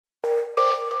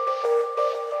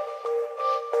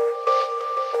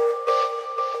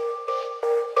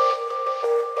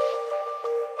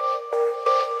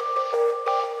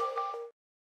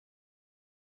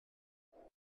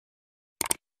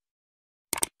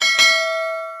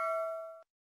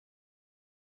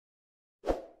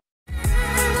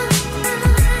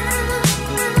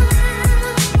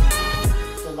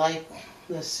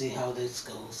Let's see how this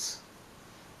goes.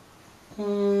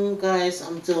 Guys,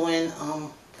 I'm doing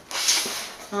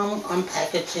I'm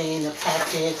unpackaging the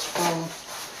package from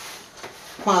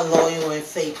my loyal and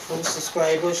faithful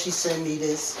subscriber. She sent me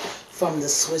this from the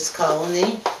Swiss colony. A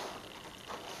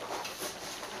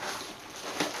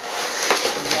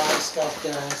lot of stuff,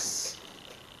 guys.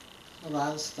 A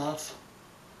lot of stuff.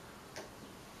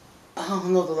 I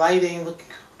don't know, the lighting look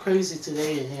crazy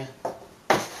today in here.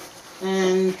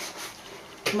 And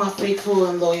my faithful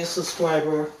and loyal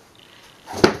subscriber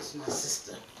is my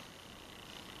sister.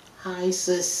 Hi,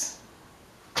 sis.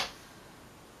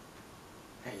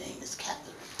 Her name is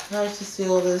Catherine. Nice to see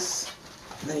all this.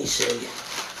 Let me show you.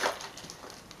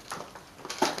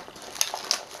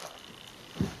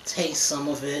 Taste some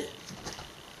of it.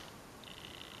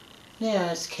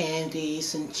 Yeah, it's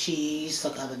candies and cheese.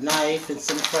 I got a knife and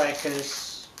some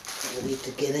crackers. I need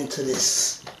to get into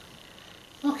this.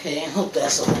 Okay, I hope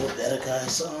that's a little better,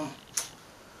 guys.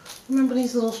 Remember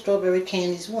these little strawberry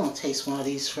candies? We want to taste one of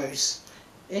these first.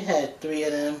 It had 3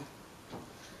 of them.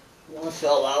 One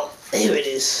fell out. Here it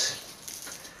is.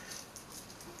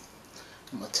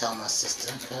 I'm going to tell my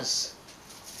sister because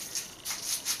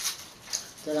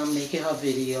that I'm making her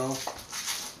video.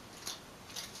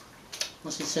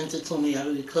 Once she sent it to me, I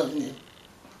really couldn't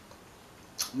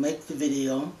make the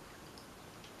video.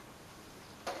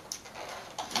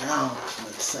 Now I'm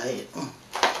excited.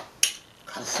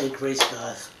 Gotta say grace,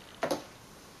 guys.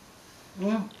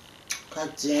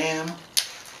 God damn.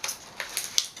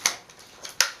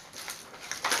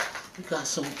 We got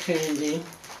some candy.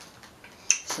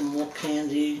 Some more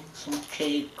candy. Some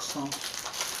cake. Some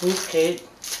fruit cake.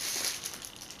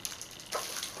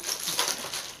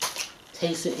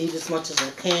 Taste and eat as much as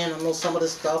I can. I know some of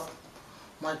this stuff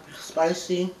might be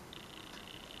spicy.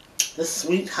 The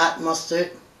sweet hot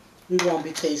mustard. We won't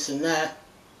be tasting that.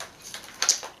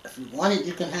 If you want it,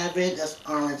 you can have it. That's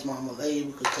orange marmalade.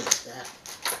 We could taste that.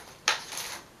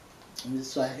 And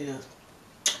this right here,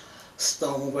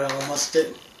 stone brown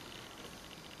mustard.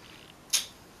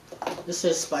 This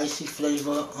says spicy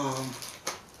flavor.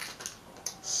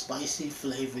 Spicy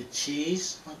flavored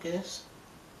cheese, I guess.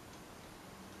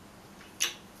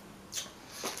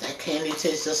 That candy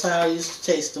tastes. That's how I used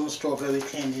to taste them strawberry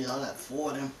candies. I got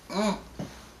 4 of them.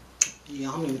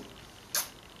 Yummy.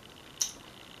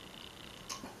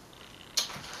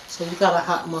 So you got a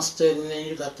hot mustard, and then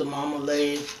you got the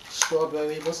marmalade,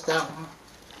 strawberry. What's that one?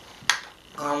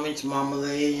 Orange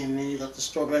marmalade, and then you got the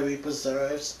strawberry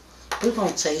preserves. We're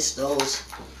gonna taste those.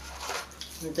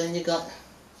 And then you got,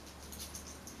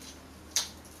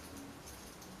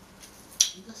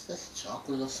 I guess that's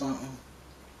chocolate or something.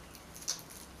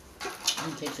 I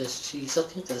don't think that's cheese. I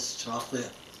think that's chocolate.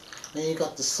 Then you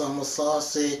got the summer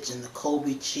sausage and the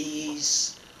Kobe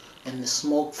cheese and the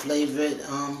smoke flavored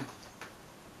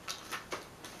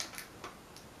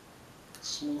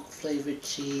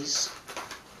cheese.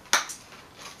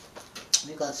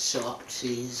 You got sharp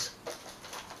cheese.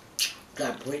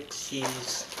 Got brick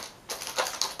cheese.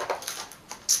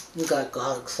 You got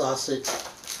garlic sausage.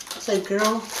 I say,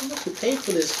 girl, how much you pay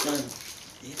for this thing?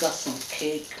 You got some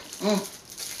cake.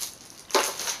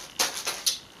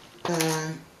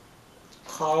 And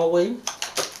Carway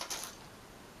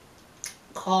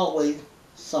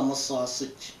summer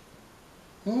sausage.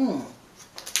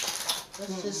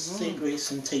 Let's just say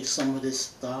grace and take some of this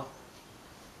stuff.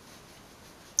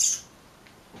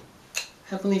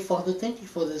 Heavenly Father, thank you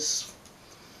for this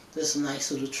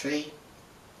nice little tray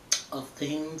of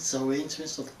things,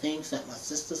 arrangements of things that my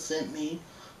sister sent me,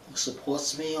 who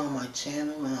supports me on my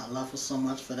channel, and I love her so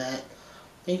much for that.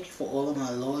 Thank you for all of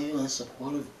my loyal and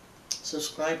supportive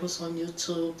subscribers on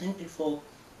YouTube. Thank you for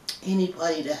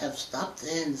anybody that have stopped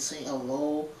in to say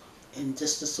hello and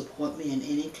just to support me in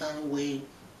any kind of way.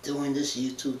 Doing this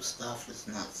YouTube stuff is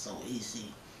not so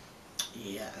easy.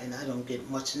 Yeah, and I don't get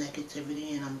much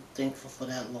negativity, and I'm thankful for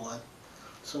that, Lord.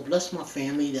 So bless my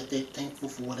family that they're thankful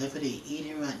for whatever they're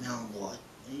eating right now, Lord.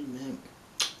 Amen.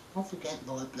 Don't forget,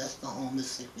 Lord, bless the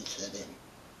homeless signature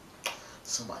then.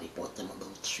 Somebody bought them a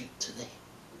little treat today.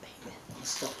 Amen. Let's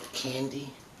start with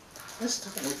candy. Let's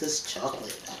start with this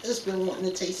chocolate. I've just been wanting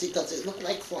to taste it because it looked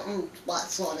like something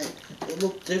spots on it. It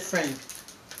looked different.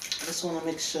 I just want to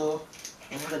make sure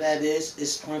whatever that is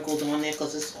sprinkled on there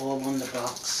because it's all on the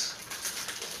box.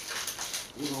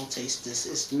 We're going to taste this.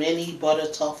 It's mini butter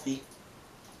toffee.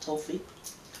 We're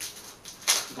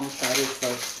going to try this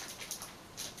first.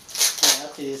 Well,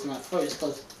 actually it's not first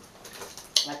because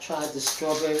I tried the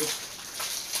strawberry.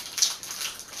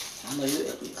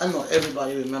 I know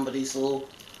everybody remember these little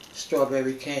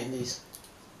strawberry candies.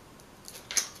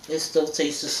 It still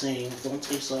tastes the same. Don't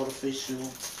taste artificial.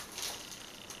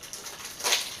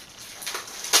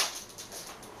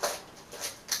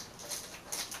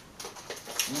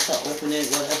 Once I open it,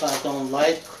 whatever I don't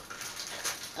like,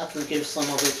 I can give some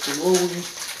of it to Louie.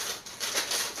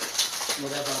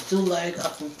 Whatever I do like, I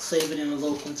can save it in a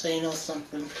little container or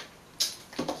something.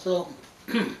 So,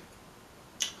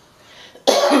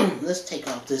 let's take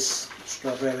out this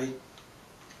strawberry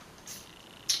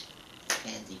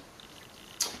candy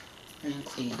and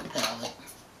clean the palette.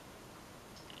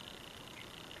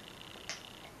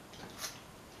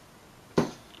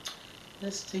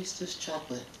 Let's taste this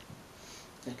chocolate.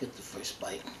 I get the first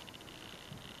bite.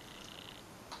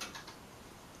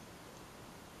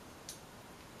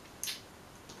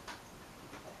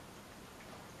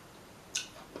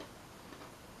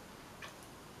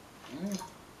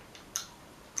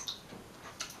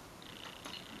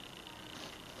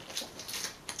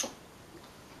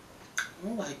 I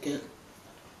like it.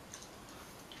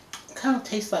 It kind of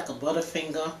tastes like a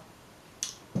Butterfinger,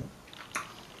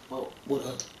 but with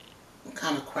a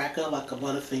kind of cracker like a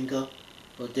Butterfinger,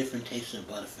 but a different taste than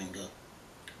Butterfinger.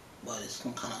 But it's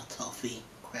some kind of toffee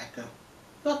cracker.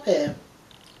 Not bad.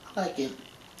 I like it.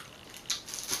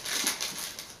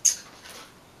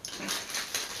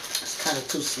 It's kind of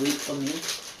too sweet for me.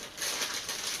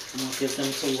 I'm gonna give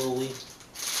them to Louie.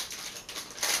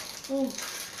 Oh,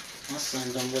 my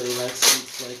son don't really like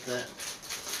sweets like that.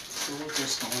 So we're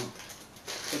just gonna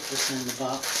put this in the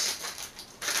box.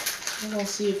 We're gonna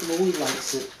see if Louie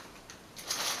likes it.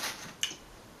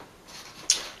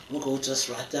 We'll go just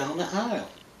right down the aisle.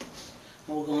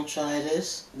 And we're gonna try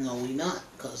this. No, we not,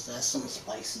 because that's some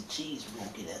spicy cheese. We're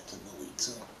gonna get that to Louie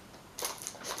too.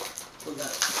 We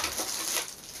got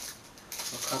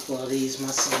a couple of these.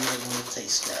 My son might want to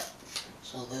taste that.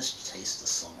 So let's taste the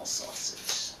summer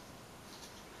sausage.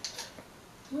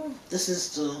 This is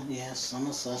the, yeah,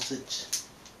 summer sausage.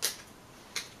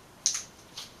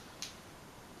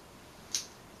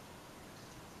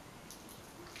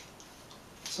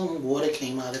 Some water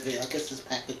came out of it. I guess this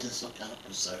package is some kind of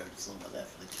preserved. Some of that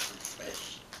for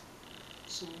fresh.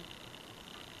 So,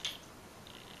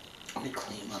 let me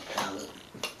clean my palette.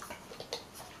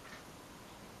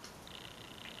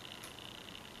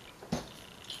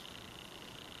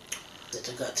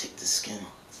 I gotta take the skin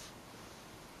off.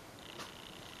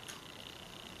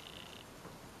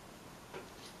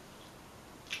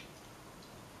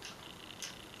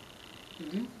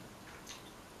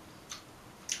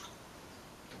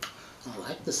 I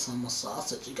like the summer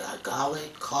sausage. You got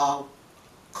garlic,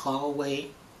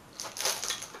 caraway.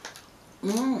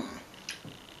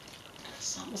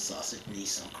 Summer sausage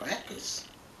needs some crackers.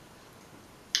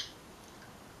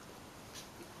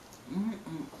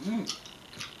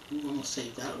 We're gonna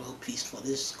save that little piece for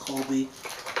this Kobe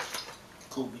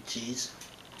cheese.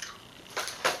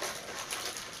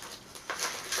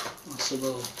 That's a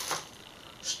little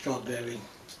strawberry.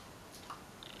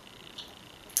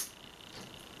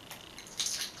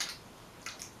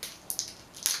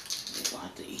 We're gonna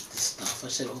have to eat this stuff. I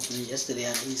said open it yesterday. I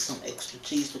need some extra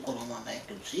cheese to put on my mac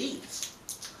and cheese.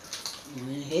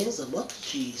 And here's a butter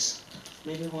cheese.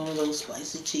 Maybe one of those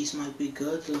spicy cheese might be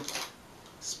good to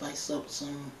spice up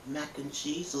some mac and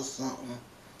cheese or something.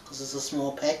 Because it's a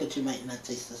small package, you might not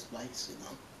taste the spice, you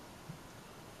know.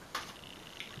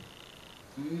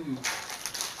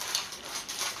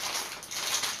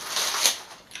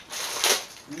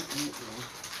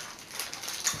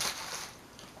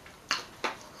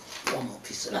 One more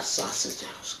piece of that sausage,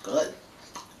 that was good.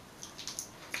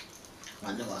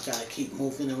 I know I gotta keep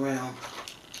moving around.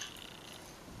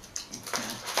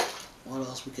 Okay. What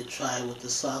else we could try with the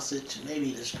sausage?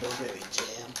 Maybe the strawberry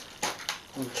jam.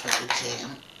 We'll try the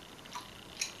jam.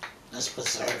 That's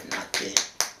preserved, not dead.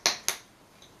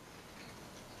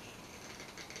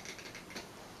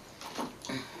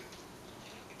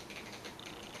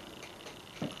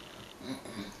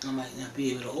 I might not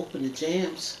be able to open the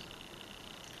jams.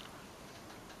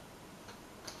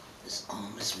 This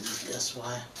arm is weak, that's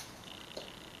why.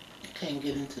 I can't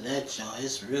get into that jar.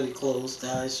 It's really closed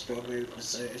down. It's strawberry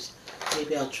preserves.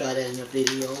 Maybe I'll try that in a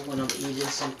video when I'm eating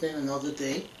something another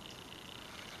day.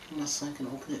 My son can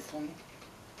open it for me.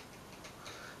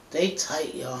 They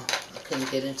tight, y'all. I couldn't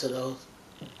get into those.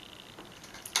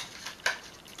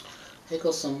 Here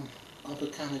goes some other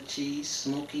kind of cheese,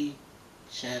 smoky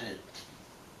cheddar.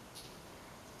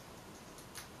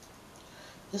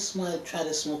 This might try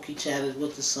the smoky cheddar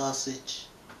with the sausage.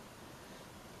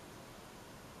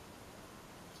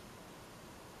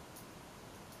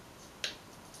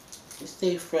 They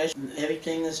stay fresh.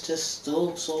 Everything is just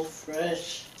still so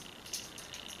fresh.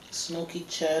 Smoky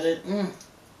cheddar.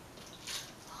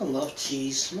 I love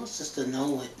cheese. My sister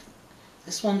know it.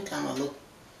 This one kind of look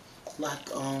like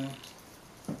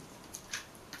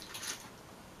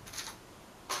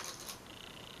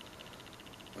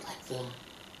The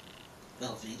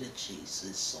Velveeta cheese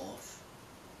is soft.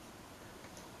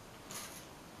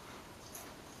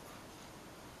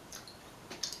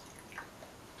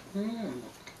 Mmm.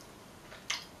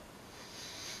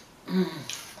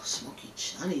 Mmm. Smoky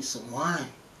cheese. I need some wine.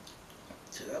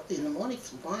 Too early in the morning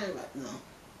for wine right now.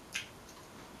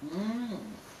 Mmm.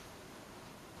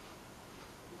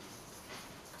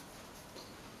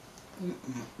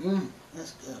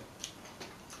 That's good.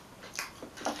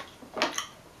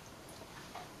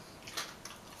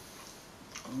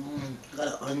 Got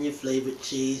an onion flavored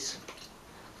cheese.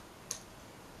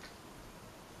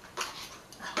 I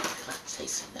don't feel like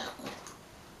tasting that one.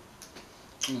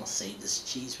 I'm gonna save this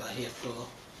cheese right here for.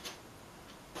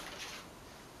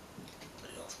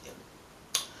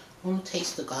 I want to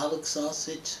taste the garlic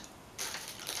sausage.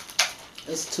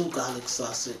 It's 2 garlic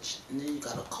sausage, and then you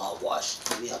got a car wash.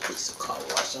 Maybe I'll taste the car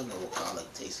wash. I know what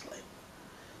garlic tastes like.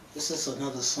 This is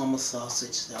another summer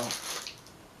sausage though.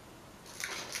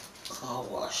 Car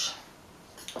wash.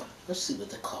 Let's see what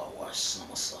the car wash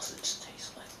summer sausage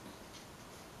tastes like.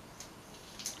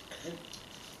 Okay.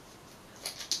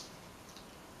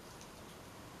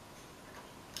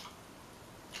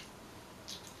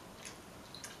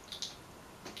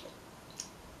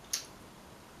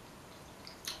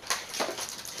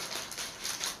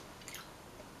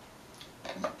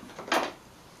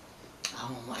 I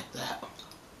don't like that.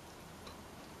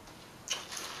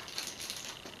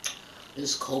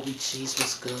 This Kobe cheese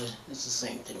was good. It's the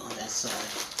same thing on that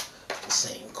side. The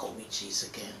same Kobe cheese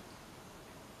again.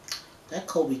 That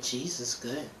Kobe cheese is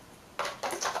good. I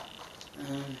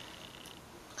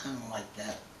don't like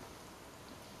that.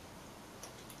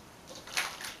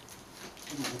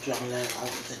 I'm gonna drum that out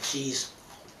with the cheese.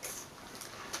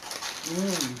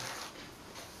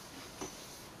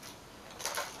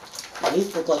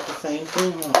 These look like the same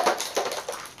thing, huh?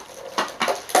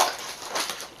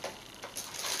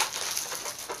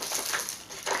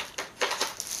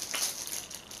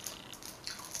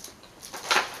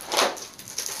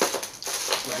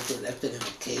 Like they left it in a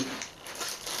cake.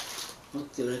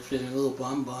 Look, they left it in little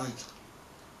bonbons.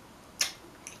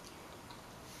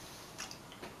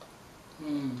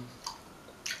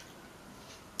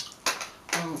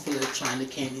 I don't feel like trying the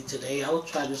candy today. I will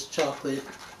try this chocolate.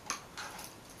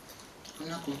 I'm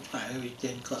not going to try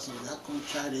everything because I'm not going to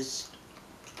try this.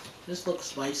 This looks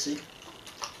spicy.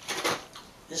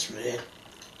 It's red.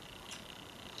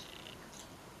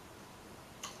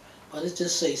 But it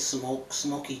just says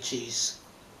smoky cheese.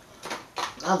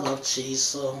 I love cheese,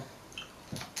 so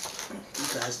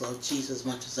you guys love cheese as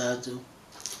much as I do.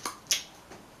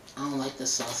 I don't like the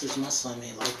sausage. My son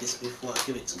may like this before I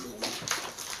give it to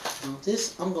Louis. Now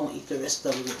this, I'm going to eat the rest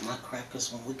of it with my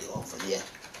crackers when we get over there.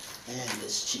 And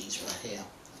this cheese right here.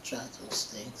 I'll try those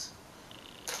things.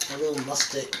 A little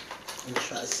mustard. And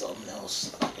try something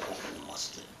else. I'll get over the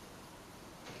mustard.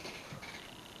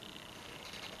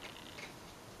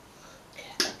 Okay,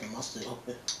 I got the mustard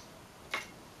open.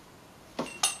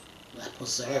 That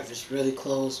preserve is really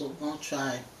close. So we're going to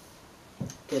try.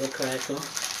 Get a cracker.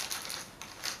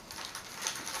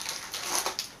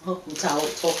 Oh, I'm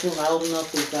talking loud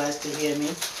enough for you guys to hear me.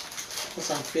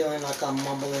 Because I'm feeling like I'm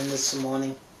mumbling this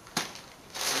morning.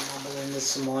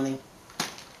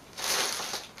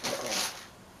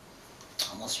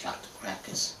 Almost dropped the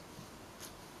crackers.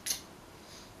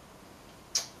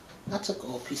 I took a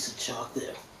whole piece of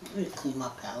chocolate. Let me clean my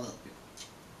palate.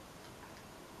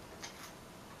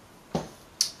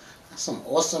 That's some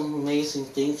awesome, amazing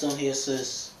things on here,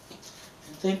 sis.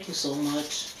 And thank you so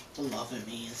much for loving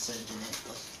me and sending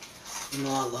it. You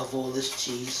know I love all this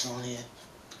cheese on here.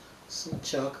 Some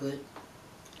chocolate.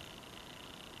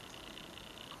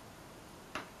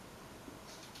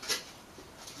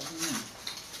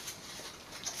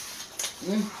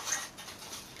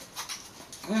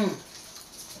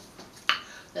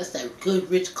 That's that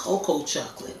good rich cocoa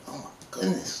chocolate. Oh my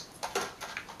goodness.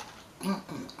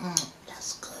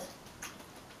 That's good.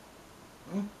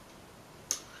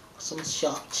 Some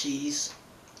sharp cheese.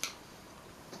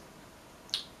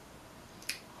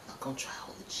 I'm not gonna try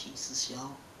all the cheeses,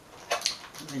 y'all.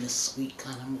 I'm in a sweet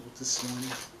kind of mood this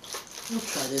morning. I'm gonna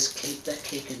try this cake. That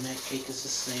cake and that cake is the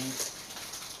same.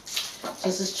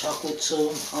 Since it's chocolate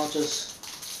too, I'll just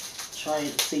try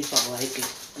it and see if I like it.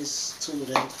 It's 2 of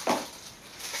them.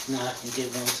 Now I can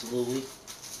give one to Louis.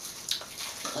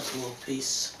 Cut a little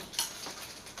piece.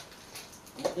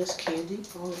 Oh, this candy?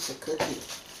 Oh, it's a cookie.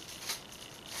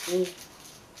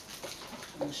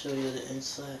 Let me show you the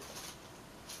inside.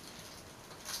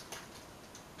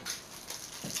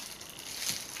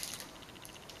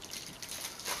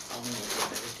 I'm gonna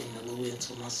give everything to Louis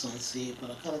until my son sees it, but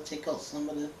I gotta take out some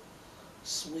of the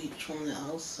sweet from the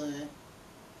outside.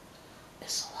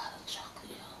 It's a lot of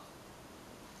chocolate, y'all.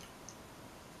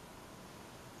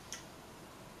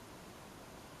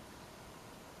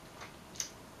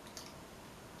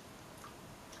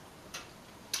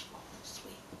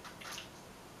 Sweet.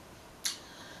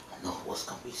 I know it was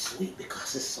gonna be sweet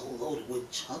because it's so loaded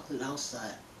with chocolate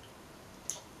outside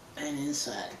and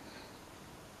inside.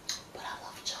 But I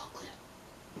love chocolate.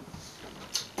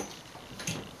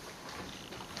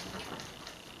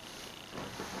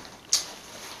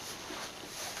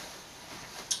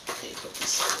 Okay, put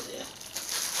this over there.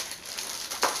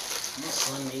 My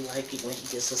son may like it when he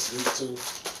gets a sweet tooth.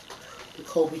 The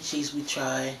Kobe cheese we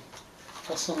tried.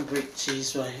 Got some great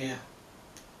cheese right here.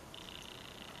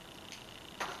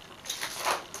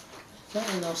 Not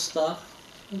enough stuff.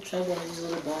 Let me try one of these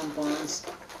little bonbons.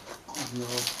 Oh no,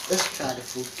 let's try the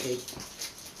fruit cake.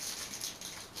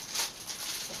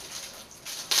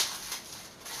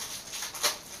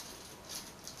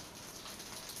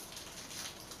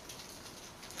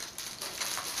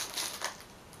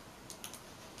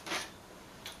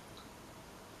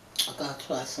 I gotta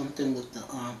try something with the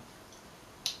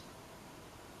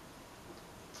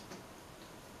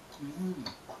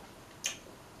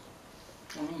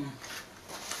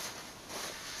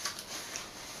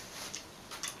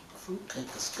fruit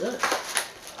cake is good.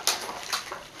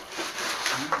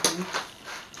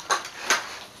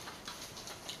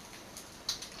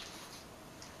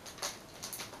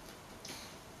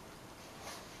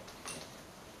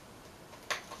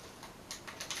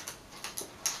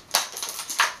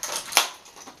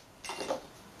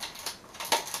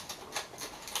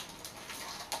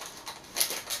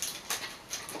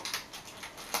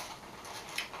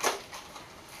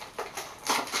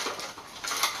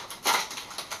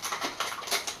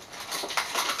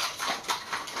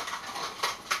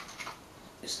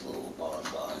 These little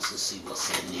bonbons to see what's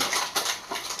in there.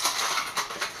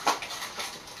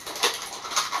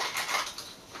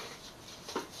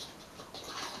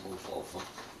 Move over.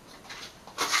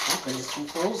 Open this one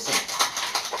frozen.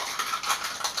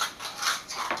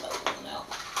 Take that one out.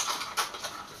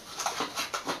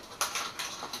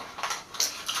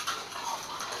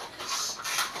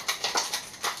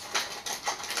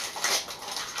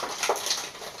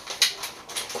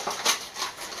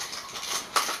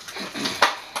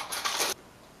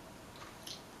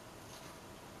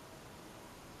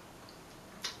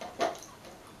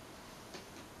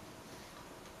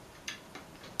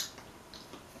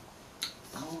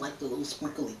 I don't like the little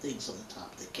sprinkly things on the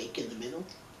top, the cake in the middle.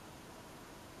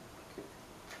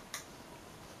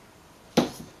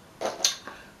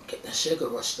 Get that sugar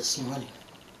rush this morning.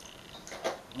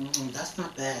 That's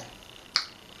not bad.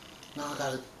 Now I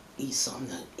gotta eat something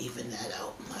to even that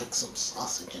out, like some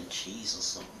sausage and cheese or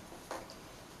something.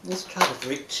 Let's try the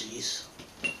brick cheese.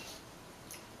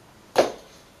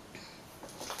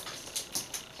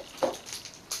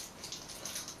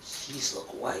 Cheese look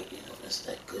white, you know, that's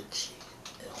that good cheese.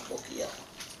 It don't look yellow.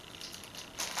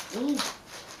 Ooh,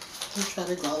 let's try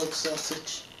the garlic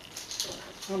sausage.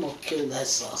 I'm gonna kill that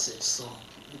sausage, so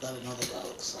we got another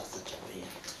garlic sausage over here.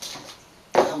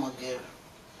 I'm gonna give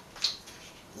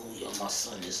Louie or my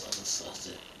son this other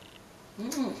sausage.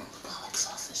 Garlic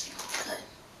sausage, okay.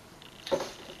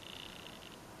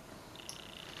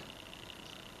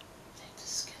 Take the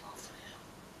skin off of there.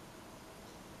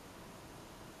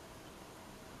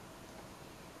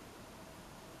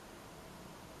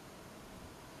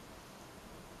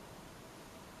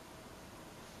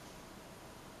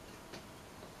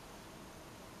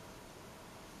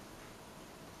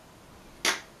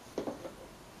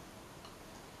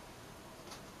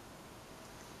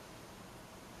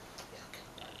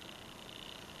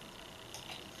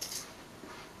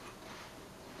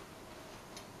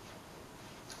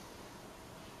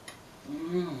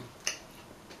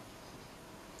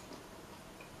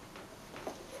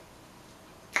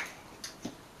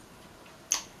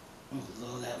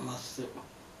 Love that mustard.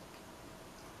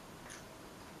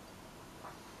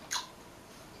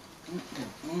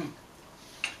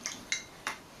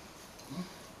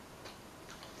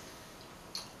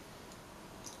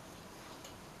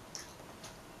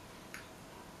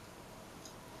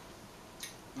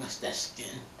 That's that skin.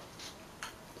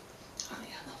 I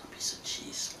need another piece of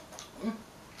cheese.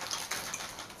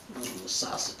 The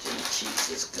sausage and the cheese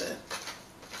is good.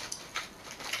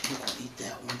 I'm gonna eat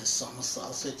that one, the summer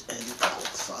sausage and the garlic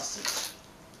sausage.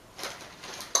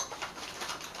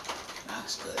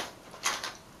 That's good.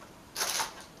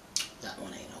 That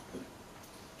one ain't open.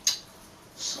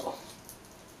 So,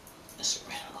 let's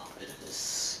spread a little bit of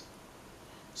this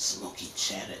smoky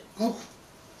cheddar.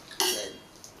 Good.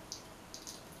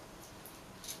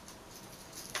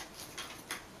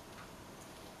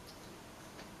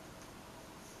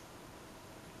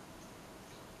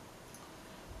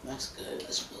 That's good.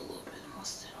 Let's put a little bit of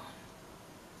mustard on.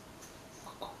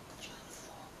 Oh, try to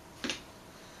fall.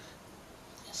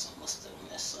 Get some mustard on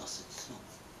that sausage too.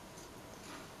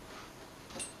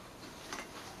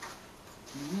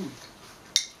 Mmm.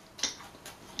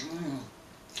 Mmm.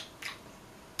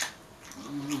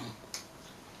 Mmm.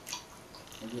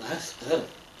 That's good.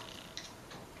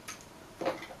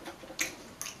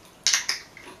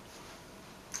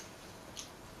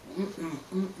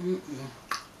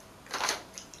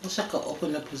 Wish I could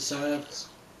open the preserves.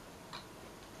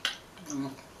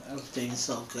 Everything's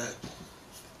so good.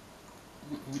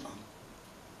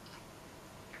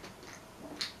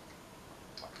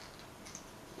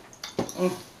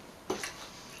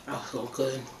 Oh, so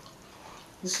good.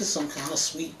 This is some kind of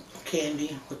sweet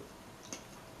candy.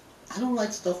 I don't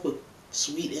like stuff with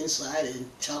sweet inside and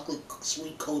chocolate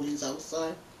sweet coatings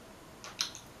outside.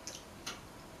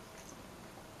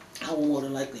 I will more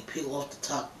than likely peel off the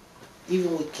top.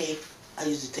 Even with cake, I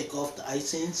usually take off the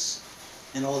icings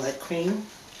and all that cream.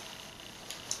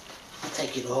 I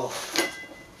take it off.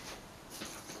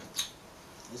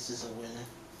 This is a winner.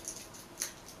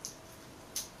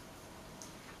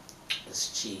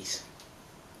 This cheese.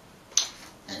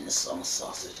 And the summer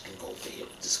sausage can go there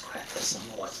with this cracker. So I'm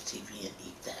gonna watch TV and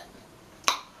eat that.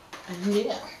 And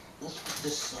yeah, let's put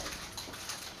this up.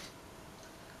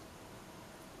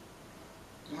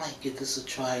 I might give this a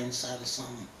try inside of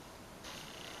something.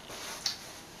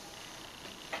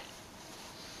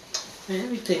 And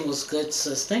everything was good,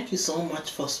 sis. Thank you so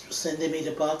much for sending me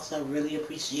the box. I really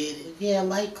appreciate it. Yeah,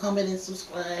 like, comment, and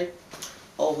subscribe.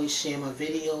 Always share my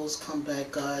videos. Come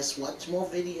back, guys. Watch more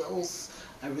videos.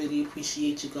 I really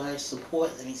appreciate you guys'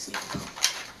 support. Let me see if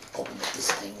I can open up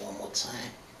this thing one more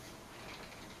time.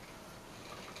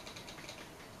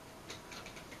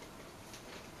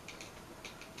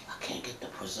 I can't get the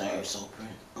preserves open.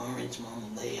 Orange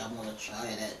marmalade. I want to try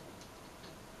that.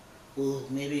 Ooh,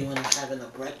 maybe when I'm having a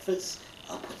breakfast,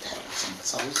 I'll put that on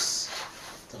some toast.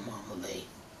 The marmalade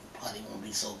probably won't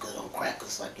be so good on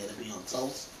crackers like it'll be on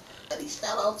toast.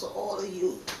 Shout out to all of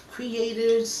you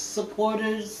creators,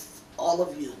 supporters, all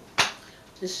of you.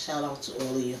 Just shout out to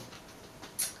all of you.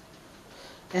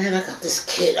 And I got this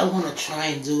kit. I want to try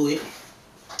and do it.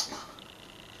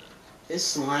 This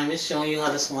slime is showing you how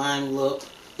the slime look.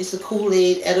 It's a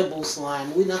Kool-Aid edible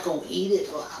slime. We're not going to eat it,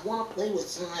 but I want to play with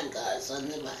slime, guys. I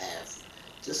never have.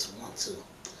 Just want to.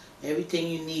 Everything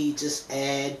you need, just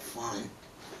add fun.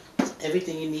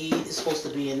 Everything you need is supposed to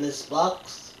be in this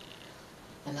box.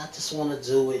 And I just want to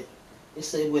do it. They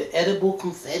say with edible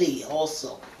confetti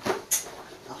also.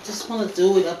 I just want to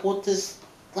do it. I bought this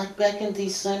like back in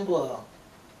December.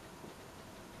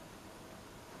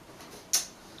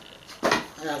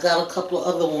 And I got a couple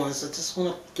of other ones. I just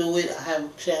want to do it. I have a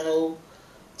channel,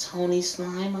 Tony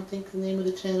Slime, I think the name of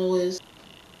the channel is.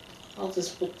 I'll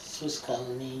just put Swiss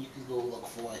Colony. You can go look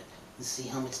for it and see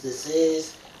how much this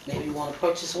is. Maybe you want to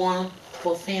purchase one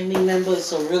for a family member.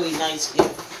 It's a really nice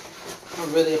gift. I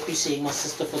really appreciate my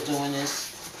sister for doing this.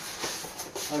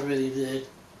 I really did.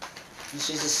 And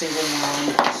she's a single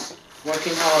mom,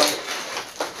 working hard.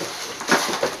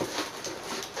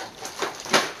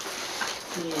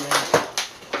 Yeah.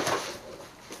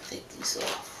 Take these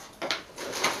off.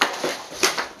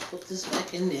 Put this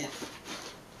back in there.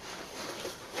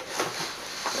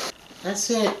 That's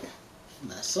it.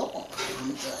 That's all.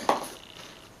 I'm done.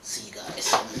 See you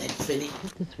guys in the next video.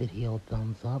 Give this video a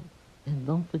thumbs up. And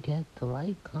don't forget to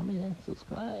like, comment, and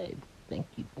subscribe. Thank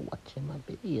you for watching my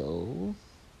videos.